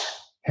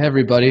Hey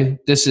everybody,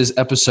 this is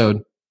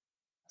episode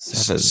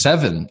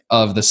seven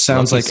of the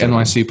Sounds Like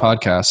NYC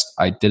podcast.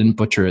 I didn't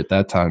butcher it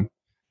that time.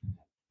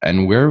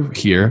 And we're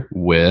here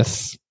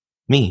with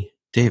me,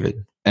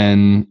 David.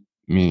 And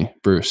me,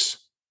 Bruce.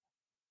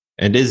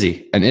 And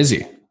Izzy.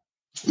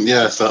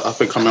 Yes, an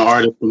up-and-coming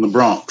artist from the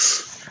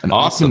Bronx. An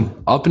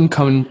awesome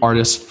up-and-coming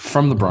artist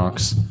from the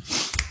Bronx.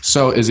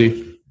 So,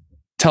 Izzy,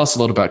 tell us a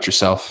little about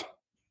yourself.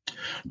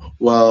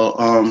 Well,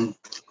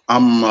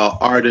 I'm an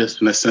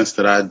artist in the sense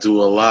that I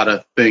do a lot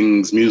of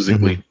things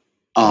musically.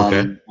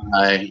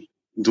 I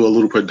do a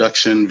little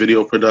production,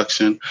 video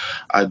production.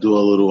 I do a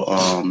little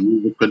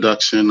music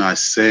production. I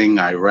sing,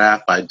 I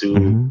rap, I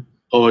do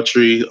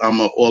poetry. I'm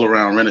an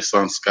all-around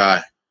Renaissance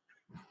guy.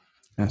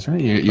 That's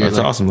right. That's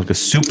awesome. Like a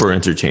super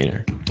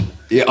entertainer.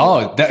 Yeah.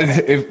 Oh,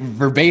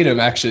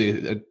 verbatim.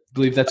 Actually, I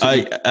believe that's.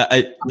 I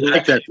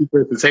like that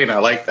super entertainer. I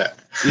like that.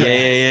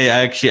 Yeah.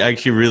 I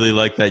actually really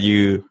like that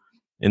you,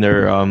 in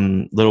their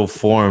little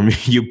form,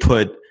 you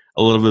put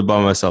a little bit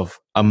by myself.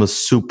 I'm a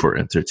super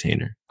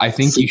entertainer. I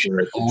think you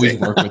should always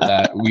work with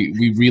that.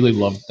 We really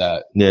loved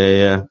that.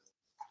 Yeah.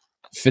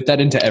 Fit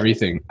that into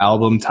everything.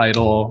 Album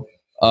title.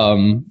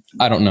 I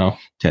don't know.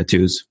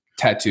 Tattoos,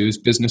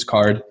 business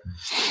card.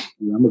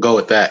 I'm gonna go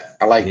with that.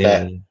 I like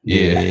that.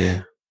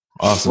 Yeah.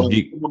 Awesome. Well,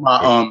 some of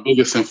my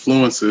biggest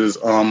influences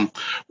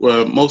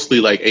were mostly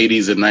like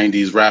 80s and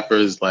 90s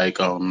rappers, like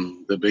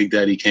the Big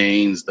Daddy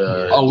Kanes.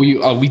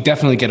 We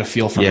definitely get a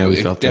feel from it.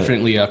 It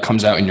definitely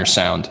comes out in your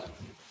sound.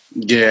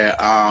 Yeah.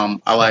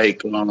 I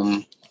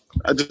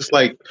just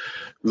like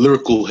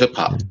lyrical hip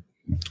hop.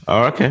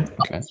 Oh, okay.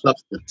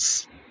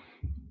 Substance.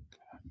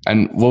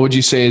 And what would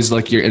you say is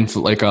like your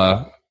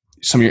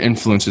some of your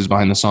influences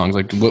behind the songs?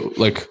 What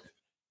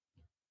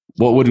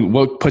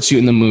puts you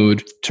in the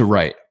mood to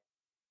write?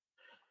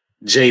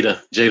 Jada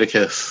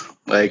Kiss.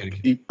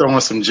 You throw on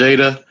some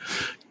Jada,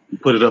 you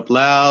put it up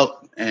loud,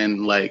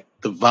 and like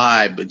the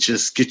vibe, it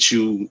just gets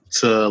you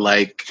to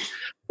like.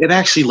 It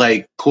actually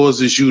like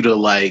causes you to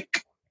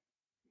like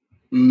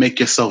make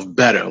yourself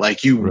better.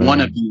 Like you want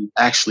to be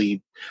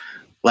actually.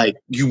 Like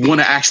you want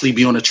to actually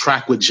be on a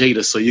track with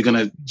Jada, so you're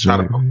gonna try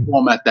to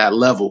perform at that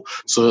level.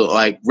 So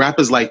like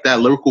rappers like that,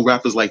 lyrical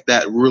rappers like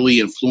that, really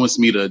influenced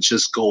me to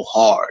just go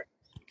hard.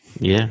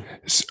 Yeah.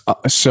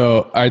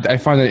 So I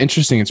find that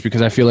interesting. It's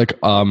because I feel like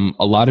a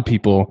lot of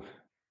people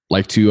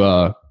like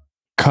to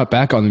cut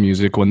back on the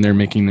music when they're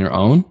making their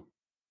own.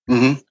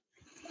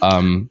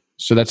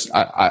 So that's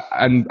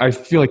I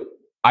feel like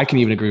I can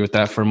even agree with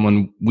that from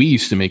when we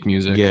used to make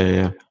music.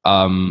 Yeah.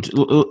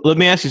 Let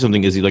me ask you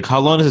something, Izzy. Like, how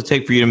long does it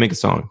take for you to make a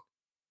song?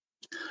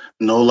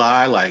 No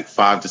lie, like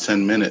 5 to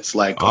 10 minutes.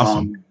 Like,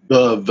 awesome.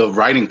 The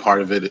writing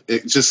part of it,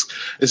 it's just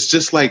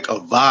like a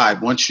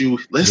vibe. Once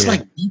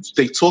like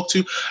they talk to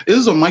you. This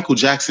is a Michael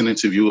Jackson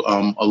interview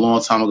a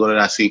long time ago that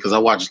I seen because I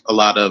watched a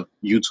lot of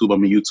YouTube.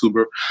 I'm a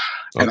YouTuber,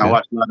 and I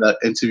watched a lot of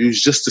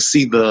interviews just to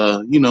see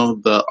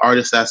the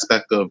artist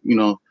aspect of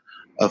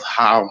of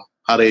how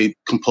they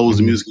compose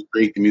the music and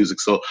create the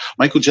music. So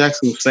Michael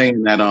Jackson was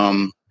saying that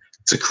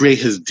to create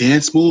his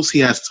dance moves, he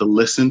has to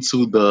listen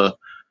to the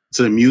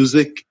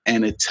music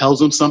and it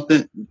tells him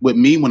something. With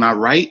me, when I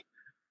write,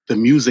 the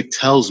music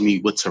tells me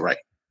what to write.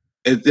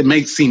 It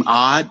may seem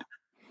odd,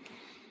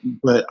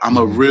 but I'm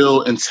a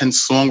real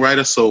intense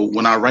songwriter. So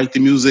when I write the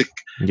music,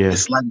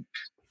 it's like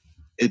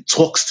it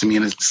talks to me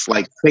and it's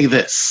like, say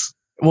this.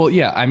 Well,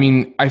 yeah. I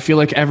mean, I feel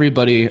like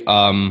everybody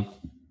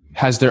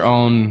has their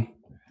own,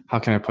 how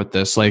can I put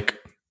this? Like,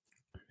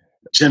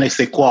 je ne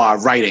sais quoi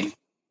writing.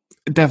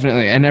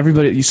 Definitely.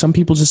 And some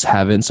people just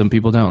have it and some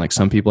people don't. Like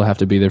some people have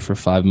to be there for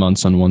 5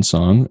 months on one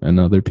song and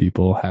other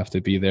people have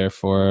to be there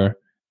for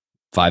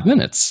 5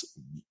 minutes.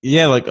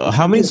 Yeah. Like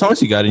how many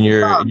songs you got in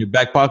your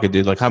back pocket,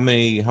 dude? Like how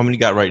many you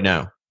got right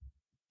now?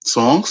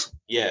 Songs?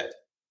 Yeah.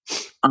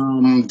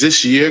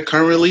 This year,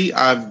 currently,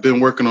 I've been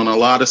working on a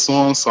lot of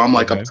songs. So I'm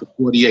like up to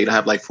 48. I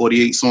have like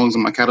 48 songs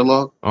in my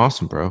catalog.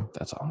 Awesome, bro.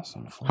 That's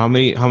awesome. How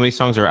many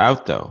songs are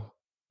out though?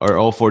 Are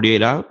all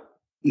 48 out?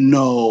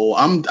 No,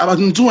 I'm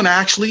doing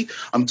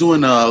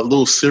a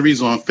little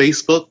series on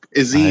Facebook.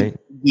 Izzy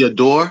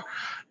Adore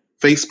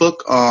Facebook.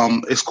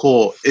 It's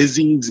called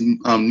Izzy's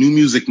New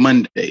Music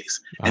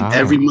Mondays, and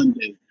every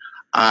Monday,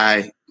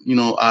 I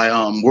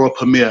world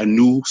premiere a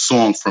new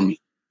song from me.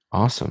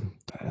 Awesome.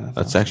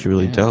 That's actually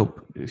really dope.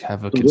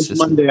 This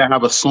Monday, I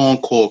have a song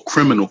called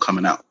 "Criminal"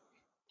 coming out,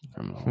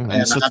 and I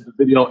have the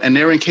video, and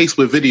they're encased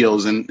with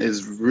videos, and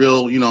it's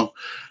real.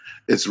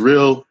 It's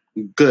real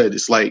good.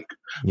 It's like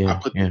I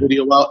put the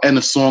video out and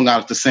the song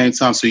out at the same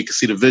time, so you can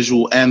see the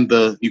visual and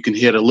you can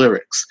hear the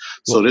lyrics.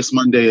 So this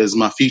Monday is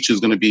my feature is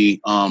going to be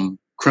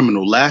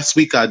 "Criminal." Last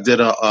week I did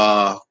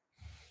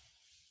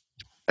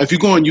if you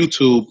go on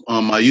YouTube,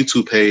 on my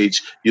YouTube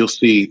page, you'll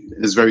see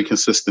it's very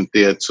consistent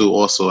there too.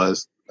 Also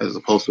as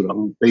opposed to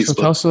on Facebook. So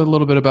tell us a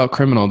little bit about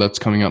 "Criminal" that's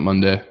coming up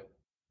Monday.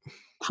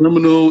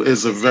 "Criminal"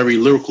 is a very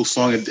lyrical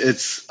song.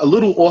 It's a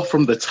little off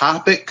from the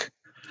topic.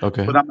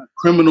 Okay. But I'm a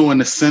criminal in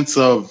the sense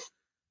of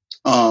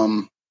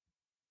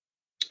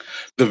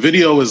the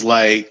video is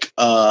like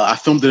I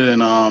filmed it in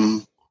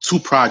 2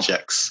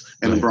 projects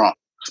in the Bronx.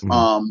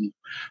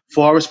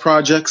 Forest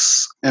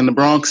Projects in the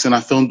Bronx, and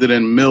I filmed it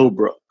in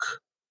Millbrook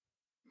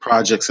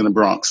Projects in the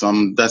Bronx.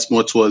 That's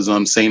more towards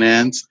St.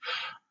 Anne's,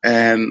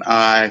 and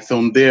I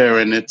filmed there,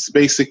 and it's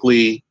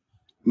basically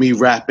me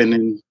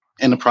rapping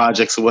in the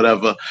projects or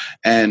whatever,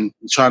 and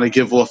trying to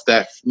give off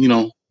that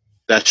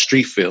that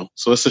street feel.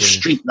 So it's a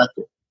street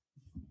record.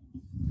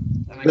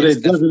 But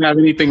it doesn't have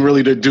anything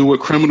really to do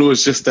with criminal.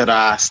 It's just that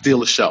I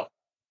steal a show.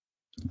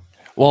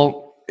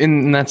 Well,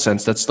 in that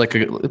sense, that's like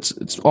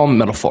it's all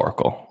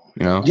metaphorical,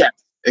 Yeah,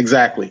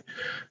 exactly.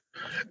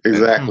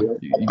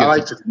 I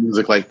like to do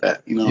music like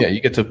that, Yeah,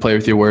 you get to play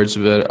with your words a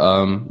bit.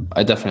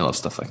 I definitely love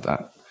stuff like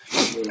that.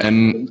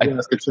 And you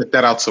guys can check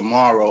that out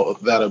tomorrow.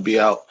 That'll be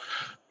out.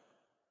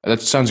 That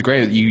sounds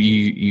great.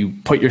 You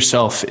put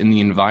yourself in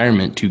the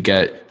environment to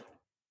get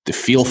the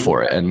feel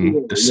for it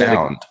and the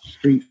sound.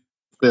 Street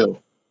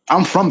feel.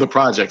 I'm from the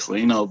projects,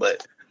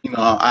 but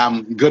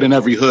I'm good in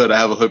every hood. I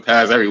have a hood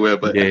pass everywhere,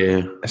 but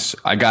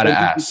I gotta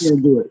ask.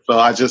 Can't do it. So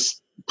I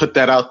just put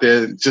that out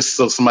there just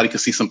so somebody can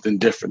see something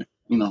different.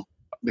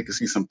 They can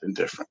see something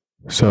different.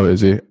 So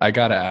Izzy, I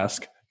gotta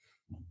ask.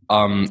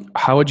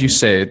 How would you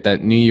say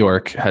that New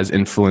York has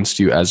influenced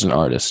you as an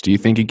artist? Do you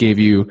think it gave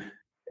you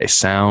a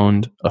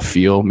sound, a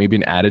feel, maybe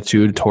an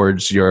attitude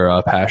towards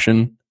your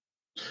passion?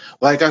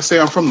 Like I say,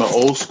 I'm from the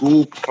old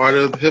school part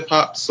of hip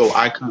hop, so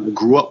I kind of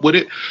grew up with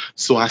it.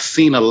 So I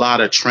seen a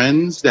lot of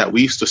trends that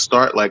we used to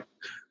start. Like,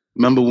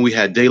 remember when we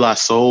had De La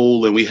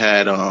Soul, and we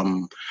had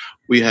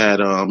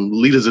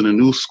Leaders in the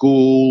New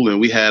School,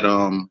 and we had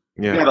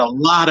we had a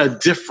lot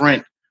of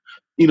different,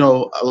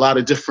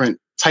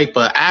 type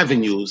of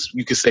avenues,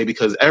 you could say,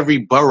 because every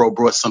borough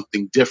brought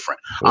something different.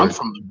 Right. I'm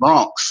from the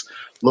Bronx,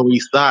 Lower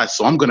East Side,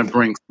 so I'm going to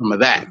bring some of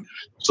that.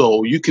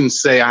 So you can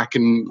say I'm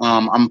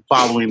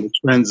following the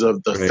trends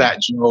of the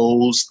Fat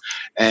Joes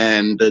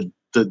and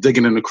the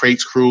Digging in the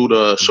Crates crew,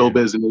 the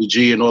Showbiz and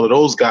AG and all of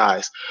those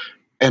guys.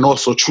 And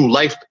also True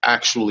Life,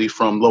 actually,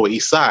 from Lower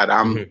East Side.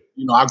 I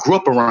grew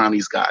up around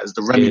these guys,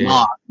 the Remy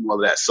Ma and all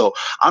of that. So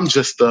I'm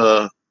just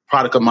a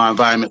product of my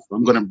environment. So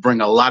I'm going to bring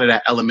a lot of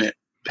that element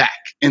back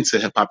into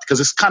hip hop because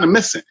it's kind of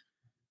missing.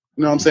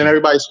 You know what I'm saying?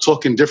 Everybody's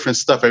talking different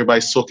stuff.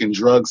 Everybody's talking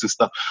drugs and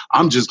stuff.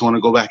 I'm just going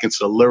to go back into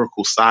the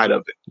lyrical side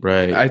of it.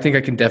 Right. I think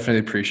I can definitely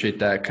appreciate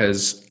that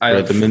because I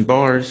read them in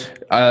bars.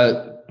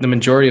 The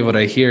majority of what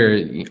I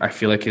hear, I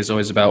feel like is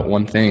always about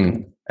one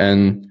thing.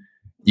 And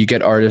you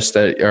get artists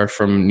that are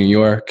from New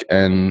York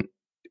and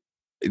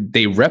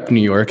they rep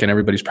New York and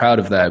everybody's proud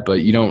of that. But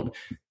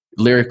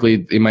lyrically,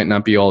 they might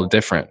not be all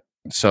different.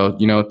 So,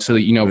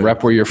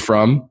 rep where you're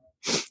from.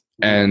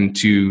 And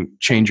to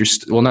change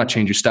not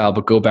change your style,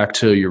 but go back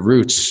to your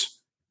roots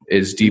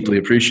is deeply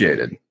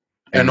appreciated.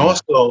 And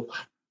also,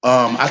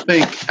 I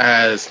think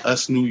as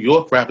us New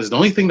York rappers, the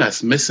only thing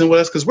that's missing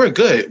with us, because we're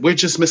good, we're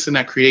just missing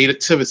that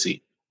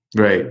creativity.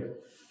 Right.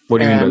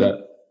 What do you mean by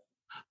that?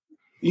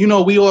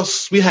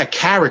 We had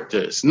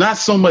characters, not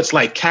so much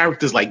like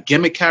characters like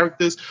gimmick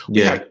characters.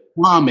 We had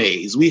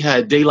Kwame's, we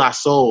had De La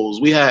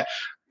Souls, we had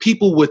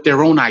people with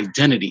their own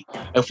identity.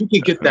 If we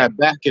could get that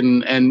back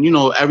and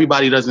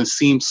everybody doesn't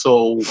seem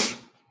so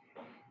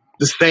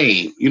the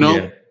same,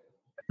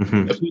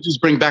 If we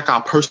just bring back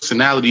our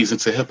personalities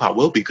into hip hop,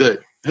 we'll be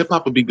good. Hip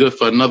hop will be good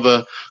for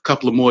another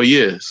couple of more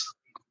years.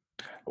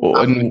 Well,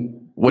 how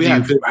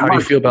do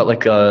you feel about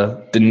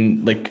the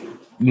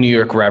New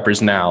York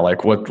rappers now?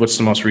 Like what's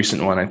the most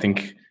recent one? I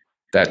think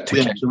that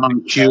we have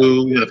John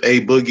Q, we have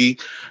A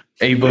Boogie.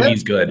 A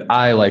Boogie's good.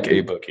 I like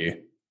A Boogie.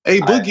 A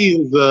Boogie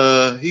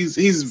is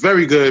he's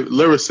very good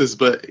lyricist,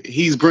 but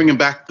he's bringing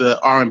back the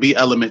R&B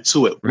element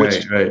to it, which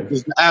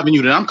is the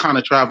avenue that I'm kind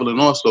of traveling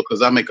also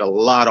because I make a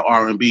lot of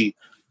R&B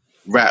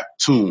rap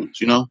tunes,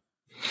 So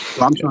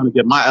I'm trying to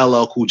get my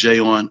LL Cool J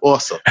on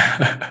also.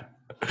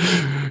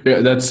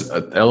 That's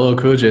LL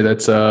Cool J.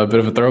 That's a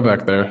bit of a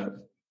throwback there.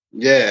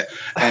 Yeah,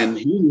 and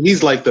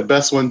he's like the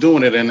best one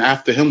doing it, and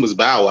after him was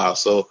Bow Wow.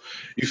 So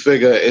you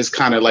figure it's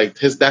kind of like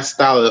that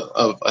style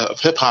of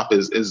hip hop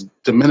is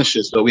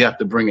diminishes. So we have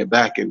to bring it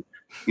back and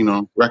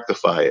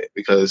rectify it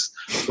because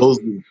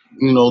those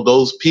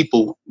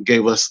people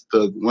gave us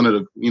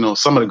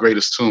some of the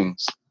greatest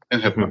tunes in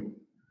hip hop.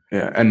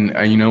 Yeah, and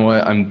you know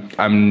what?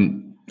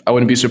 I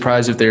wouldn't be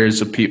surprised if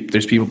there's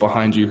people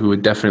behind you who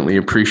would definitely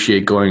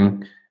appreciate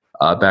going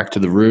back to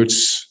the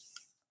roots.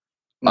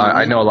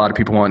 I know a lot of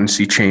people want to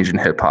see change in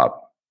hip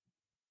hop.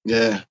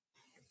 Yeah.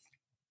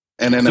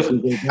 And then if we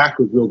go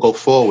backwards, we'll go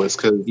forwards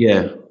because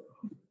the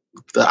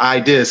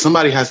idea is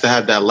somebody has to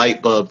have that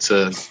light bulb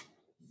to,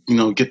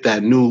 get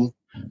that new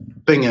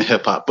thing in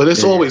hip hop. But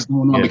it's always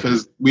going on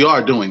because we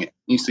are doing it.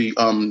 You see,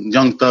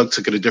 Young Thug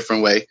took it a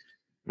different way.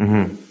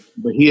 Mm-hmm.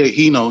 But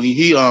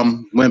he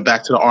went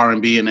back to the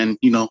R&B and then,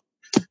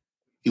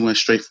 he went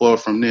straight forward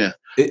from there.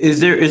 Is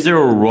there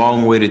a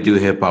wrong way to do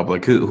hip hop?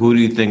 Like who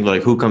do you think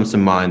who comes to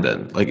mind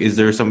then? Like is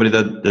there somebody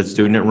that's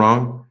doing it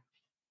wrong?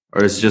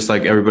 Or is it just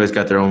like everybody's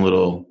got their own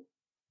little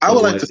I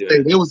would like to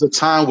say there was a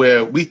time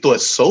where we thought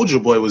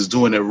Soulja Boy was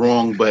doing it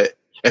wrong, but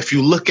if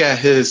you look at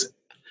his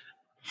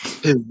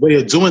his way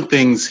of doing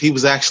things, he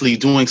was actually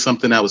doing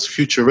something that was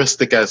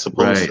futuristic as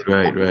opposed to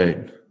Right.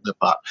 hip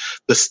hop.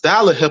 The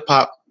style of hip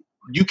hop,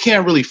 you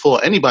can't really fool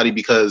anybody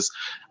because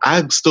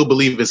I still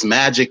believe it's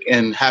magic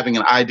and having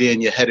an idea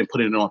in your head and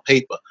putting it on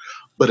paper.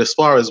 But as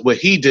far as what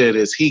he did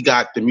is he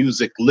got the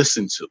music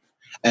listened to.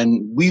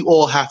 And we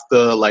all have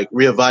to like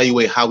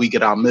reevaluate how we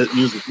get our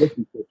music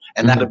listened to.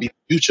 And that'll be the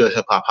future of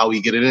hip hop, how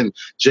we get it in.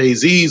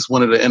 Jay-Z's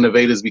one of the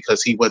innovators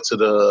because he went to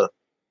the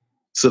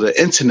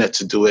internet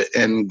to do it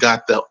and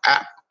got the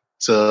app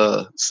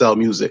to sell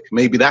music.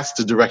 Maybe that's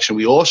the direction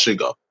we all should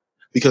go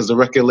because the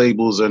record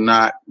labels are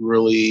not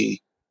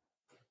really,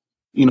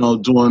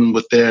 doing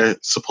what they're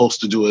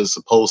supposed to do as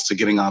opposed to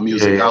getting our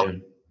music out.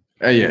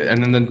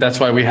 And then that's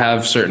why we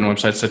have certain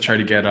websites that try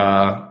to get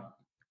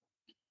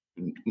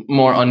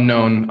more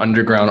unknown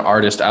underground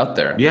artists out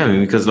there. Yeah, I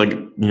mean, because I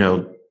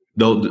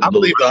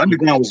believe the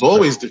underground was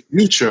always the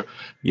future.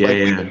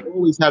 We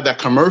always have that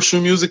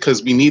commercial music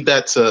because we need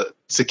that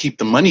to keep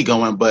the money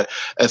going. But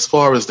as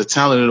far as the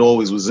talent, it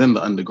always was in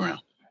the underground.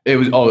 It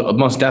was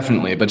most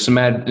definitely, but it's a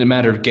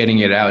matter of getting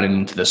it out and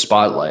into the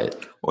spotlight.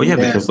 Well, yeah,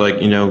 because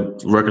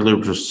record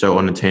labels are so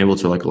unattainable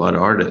to like a lot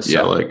of artists.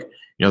 Yeah.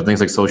 So things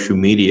like social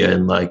media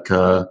and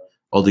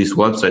all these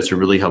websites are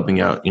really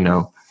helping out.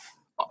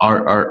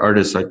 Our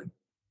artists like.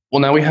 Well,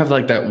 now we have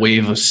like that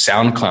wave of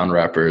SoundCloud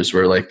rappers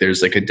where like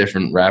there's like a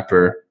different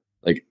rapper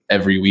like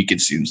every week,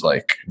 it seems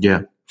like.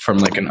 Yeah. From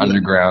like an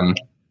underground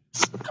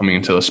coming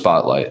into the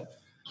spotlight.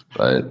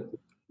 But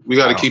we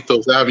got to keep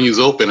those avenues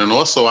open. And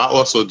also, I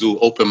also do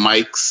open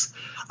mics.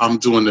 I'm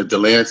doing the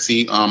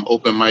Delancey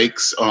open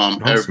mics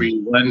awesome.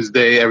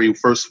 every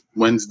first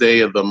Wednesday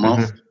of the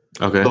month.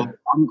 Okay. So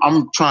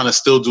I'm trying to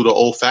still do the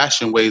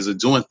old-fashioned ways of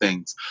doing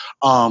things.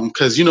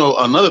 Because,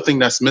 another thing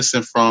that's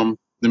missing from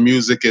the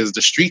music is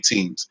the street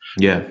teams.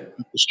 Yeah.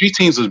 The street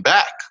teams was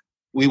back.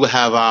 We would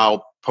have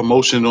our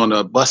promotion on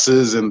the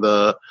buses and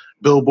the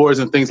billboards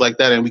and things like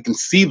that, and we can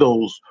see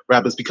those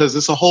rappers because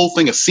it's a whole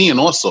thing of seeing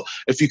also.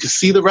 If you can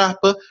see the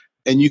rapper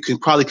and you can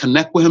probably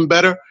connect with him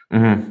better,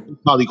 you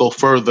probably go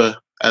further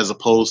as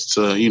opposed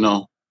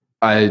to,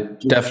 I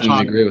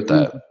definitely agree with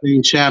that.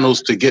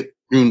 Channels to get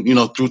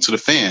through to the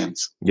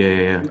fans.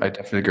 Yeah. I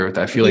definitely agree with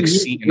that. I feel like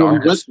seeing an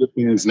artist. The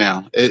fans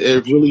now.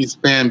 It really is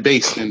fan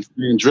based and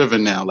fan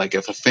driven now. Like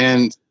if a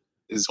fan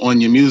is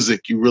on your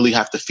music, you really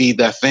have to feed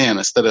that fan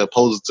instead of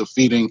opposed to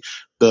feeding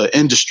the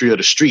industry or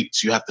the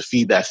streets. You have to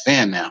feed that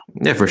fan now.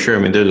 Yeah, for sure. I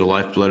mean, they're the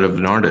lifeblood of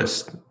an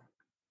artist.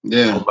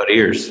 Yeah. All about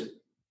ears.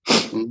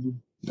 Mm-hmm.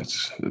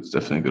 That's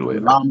definitely a good way.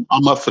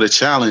 I'm up for the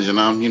challenge, and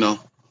I'm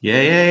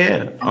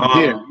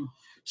Yeah.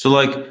 So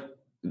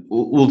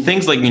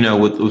things like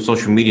with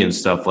social media and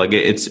stuff, like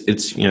it's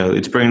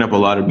bringing up a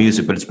lot of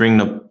music, but it's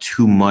bringing up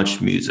too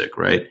much music,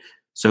 right?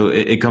 So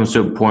it comes to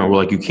a point where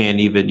like you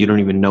don't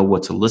even know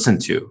what to listen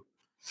to.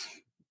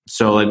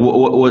 So like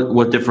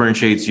what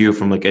differentiates you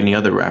from like any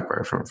other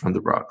rapper from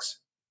the Bronx?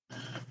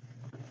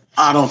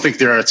 I don't think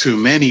there are too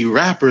many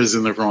rappers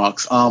in the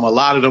Bronx. A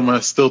lot of them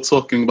are still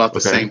talking about the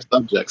same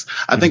subjects.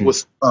 I think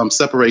what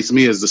separates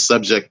me is the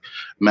subject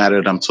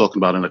matter that I'm talking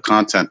about and the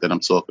content that I'm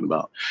talking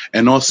about.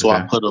 And also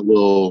I put a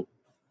little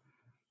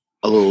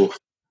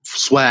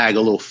swag,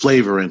 a little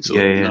flavor into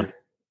it. Yeah.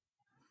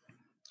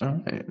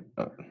 All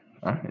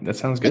right. That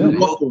sounds good. And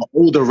I'm also an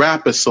older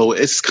rapper, so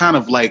it's kind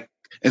of like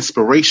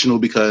inspirational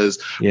because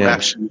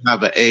rap shouldn't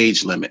have an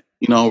age limit.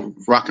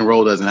 Rock and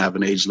roll doesn't have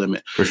an age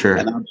limit. For sure.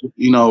 And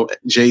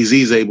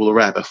Jay-Z's able to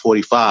rap at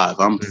 45.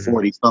 I'm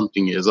 40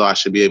 something years old. I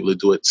should be able to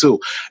do it too.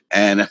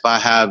 And if I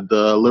have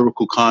the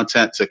lyrical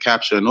content to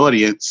capture an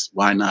audience,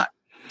 why not?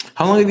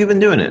 How long have you been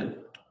doing it?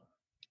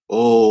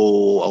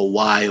 Oh, a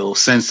while.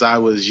 Since I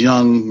was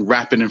young,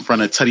 rapping in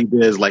front of teddy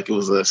bears like it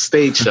was a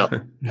stage show.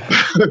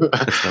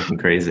 That's fucking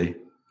crazy.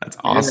 That's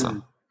awesome.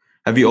 Yeah.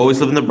 Have you always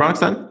lived in the Bronx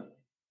then?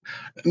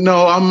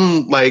 No,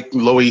 I'm like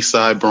Lower East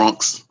Side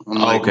Bronx.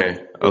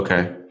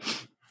 Okay.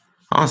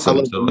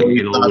 Awesome. So like you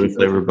get a little bit of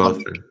flavor of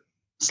both.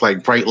 It's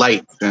like bright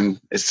light and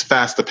it's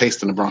faster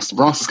paced in the Bronx. The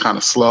Bronx is kind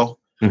of slow.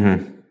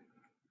 Mm-hmm.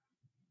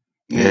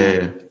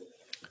 Yeah.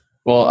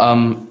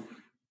 Well,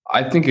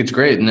 I think it's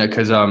great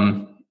because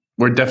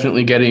we're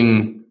definitely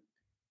getting.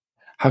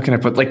 How can I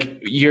put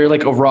you're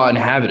like a raw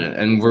inhabitant,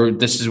 and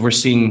we're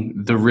seeing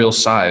the real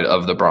side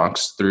of the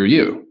Bronx through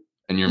you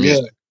and your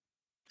music.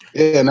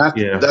 Yeah, and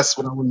that's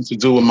what I wanted to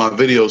do with my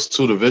videos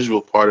too. The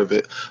visual part of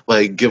it,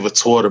 like give a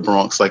tour of the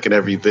Bronx, like in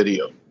every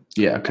video.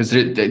 Yeah, because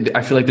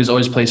I feel like there's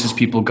always places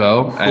people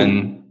go,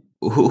 and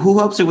who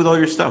helps you with all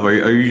your stuff? Are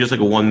you just like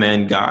a one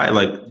man guy,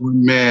 like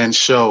one man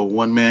show,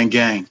 one man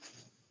gang?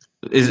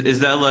 Is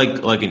that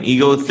like an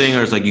ego thing,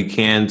 or is like you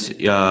can't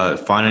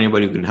find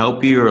anybody who can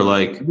help you, or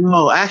like?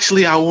 No,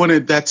 actually, I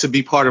wanted that to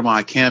be part of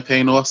my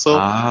campaign. Also,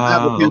 I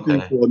have a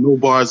campaign for No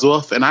Bars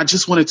Off, and I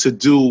just wanted to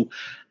do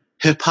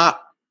hip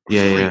hop.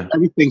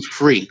 Everything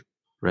free,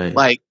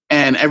 right?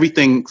 And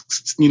everything,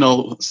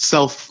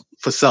 self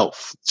for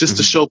self, just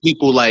to show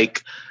people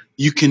like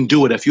you can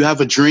do it. If you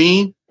have a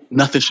dream,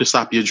 nothing should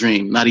stop your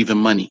dream, not even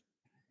money.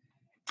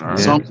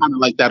 So I'm kind of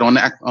like that on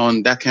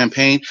that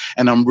campaign,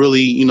 and I'm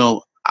really,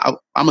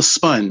 I'm a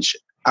sponge.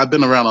 I've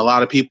been around a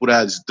lot of people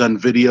that's done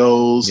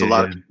videos, a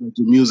lot of people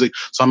do music.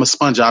 So I'm a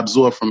sponge. I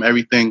absorb from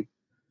everything,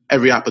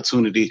 every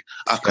opportunity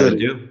I could.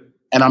 Do.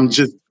 And I'm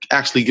just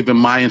actually giving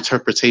my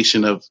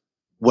interpretation of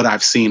what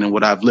I've seen and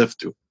what I've lived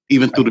through,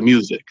 even through the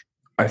music.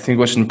 I think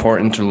what's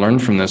important to learn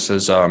from this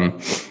is, no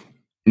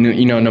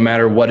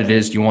matter what it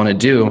is you want to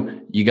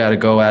do, you got to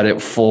go at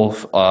it full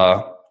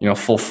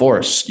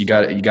force. You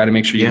got to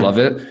make sure you love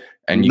it,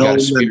 and you got to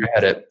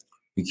spearhead it.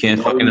 You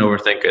can't fucking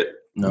overthink it.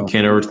 No. You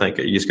can't overthink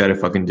it. You just got to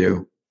fucking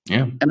do.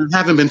 Yeah. And I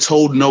haven't been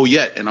told no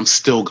yet, and I'm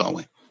still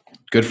going.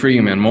 Good for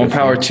you, man. More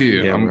power to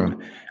you. Yeah,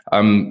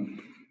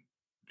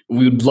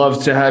 we'd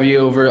love to have you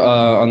over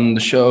on the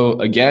show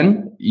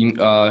again,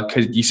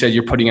 because you said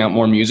you're putting out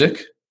more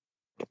music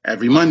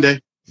every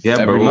Monday. Yeah,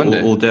 every but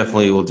Monday. We'll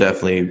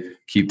definitely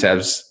keep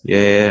tabs.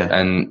 Yeah.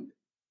 And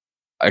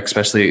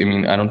especially, I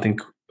mean, I don't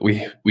think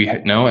we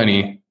know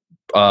any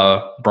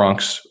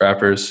Bronx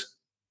rappers.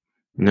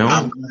 No.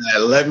 I'm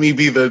glad. Let me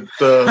be the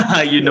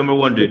you're number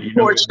one, dude.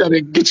 Torch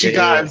that get you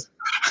guys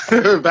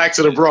back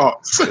to the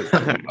Bronx.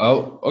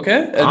 Oh,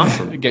 okay.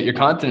 Awesome. Get your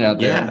content out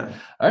there. Yeah.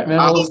 All right, man.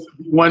 I'll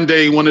one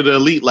day one of the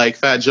elite like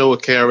Fat Joe or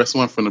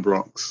KRS-One from the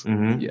Bronx.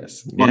 Mm-hmm.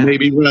 Yes. Or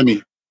maybe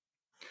Remy.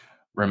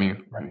 Remy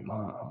Ma.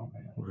 Oh,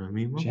 man.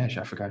 Remy Ma? Yeah,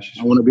 I forgot.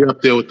 I want to be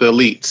up there with the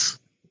elites.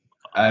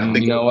 And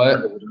you know what?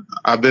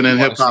 I've been in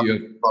hip hop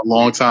for a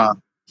long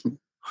time.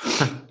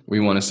 We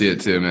want to see it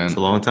too, man. It's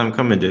a long time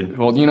coming, dude.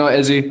 Well,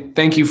 Izzy,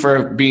 thank you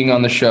for being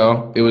on the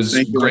show. It was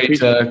great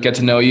to get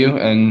to know you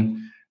and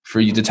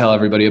for you to tell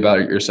everybody about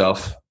it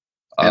yourself.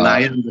 And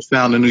I am the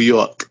sound of New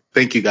York.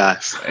 Thank you,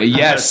 guys.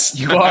 Yes,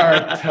 you are.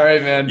 All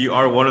right, man. You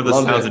are one of the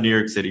sounds of New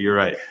York City. You're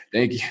right.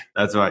 Thank you.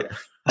 That's right.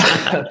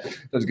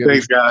 That's good.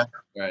 Thanks, guys.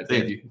 All right,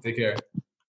 thank you. Take care.